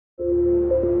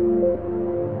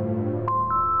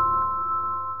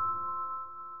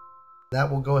That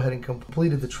will go ahead and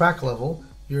completed the track level.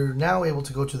 You're now able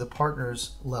to go to the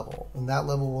partners level, and that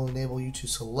level will enable you to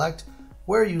select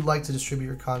where you'd like to distribute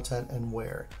your content and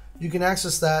where. You can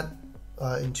access that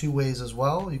in two ways as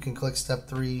well. You can click step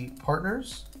 3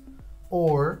 partners,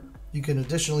 or you can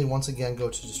additionally once again go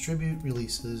to distribute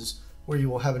releases, where you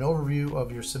will have an overview of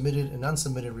your submitted and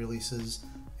unsubmitted releases,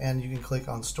 and you can click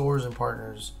on stores and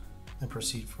partners and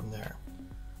proceed from there.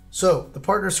 So the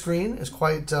partner screen is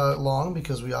quite long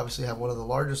because we obviously have one of the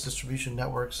largest distribution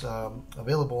networks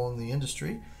available in the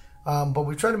industry, but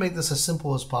we try to make this as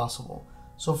simple as possible.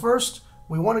 So first,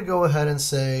 we want to go ahead and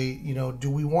say, do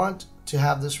we want to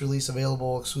have this release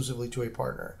available exclusively to a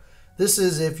partner? This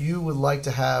is if you would like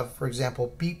to have, for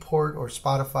example, Beatport or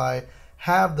Spotify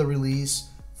have the release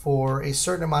for a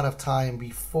certain amount of time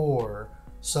before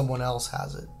someone else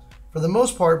has it. For the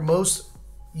most part, most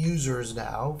users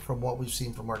now, from what we've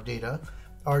seen from our data,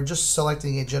 are just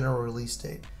selecting a general release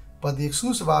date. But the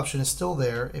exclusive option is still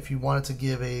there if you wanted to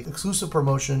give a exclusive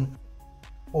promotion,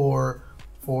 or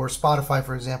for Spotify,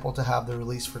 for example, to have the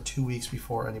release for 2 weeks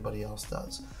before anybody else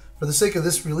does. For the sake of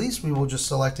this release, we will just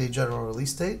select a general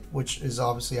release date, which is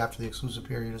obviously after the exclusive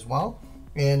period as well.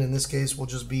 And in this case, will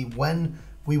just be when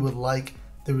we would like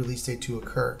the release date to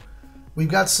occur. We've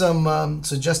got some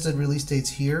suggested release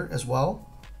dates here as well.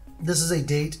 This is a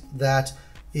date that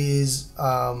is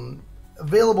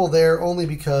available there only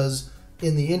because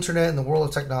in the internet and the world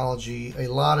of technology, a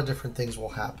lot of different things will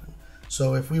happen.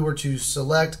 So if we were to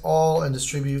select all and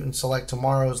distribute and select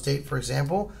tomorrow's date, for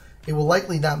example, it will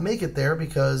likely not make it there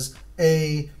because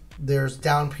A, there's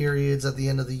down periods at the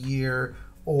end of the year,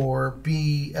 or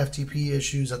B, FTP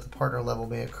issues at the partner level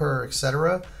may occur,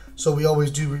 etc. So we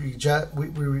always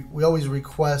we always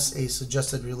request a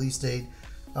suggested release date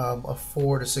of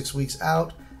 4 to 6 weeks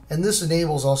out, and this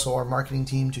enables also our marketing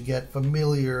team to get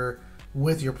familiar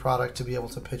with your product to be able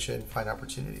to pitch it and find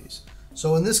opportunities.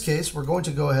 So in this case, we're going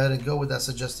to go ahead and go with that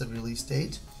suggested release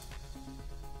date,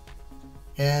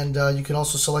 and you can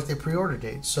also select a pre-order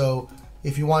date. So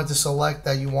if you wanted to select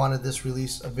that you wanted this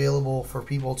release available for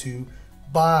people to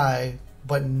buy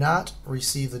but not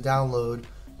receive the download,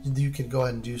 you can go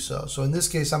ahead and do so. So in this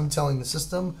case, I'm telling the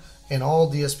system and all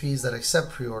DSPs that accept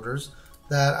pre-orders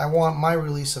that I want my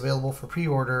release available for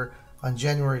pre-order on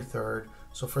January 3rd.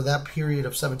 So for that period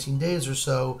of 17 days or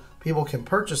so, people can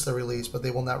purchase the release, but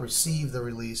they will not receive the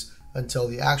release until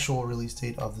the actual release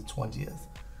date of the 20th.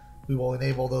 We will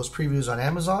enable those previews on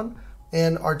Amazon,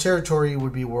 and our territory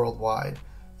would be worldwide.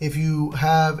 If you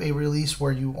have a release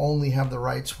where you only have the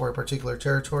rights for a particular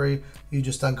territory, you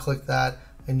just unclick that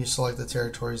and you select the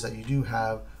territories that you do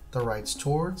have the rights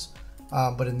towards.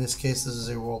 But in this case, this is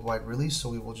a worldwide release, so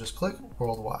we will just click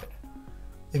worldwide.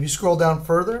 If you scroll down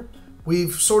further,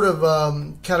 we've sort of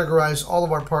categorized all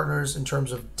of our partners in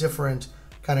terms of different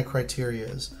kind of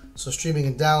criterias. So streaming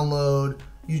and download,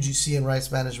 UGC and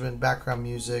rights management, background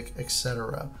music,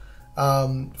 etc.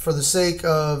 For the sake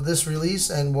of this release,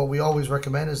 and what we always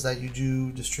recommend is that you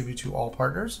do distribute to all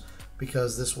partners,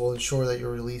 because this will ensure that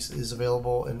your release is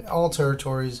available in all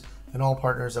territories and all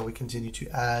partners that we continue to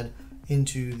add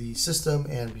into the system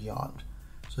and beyond.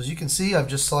 So as you can see, I've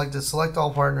just selected select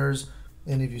all partners,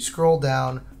 and if you scroll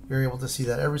down, you're able to see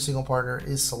that every single partner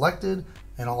is selected,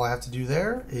 and all I have to do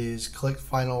there is click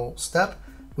final step,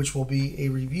 which will be a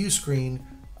review screen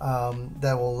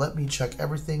that will let me check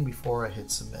everything before I hit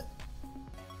submit.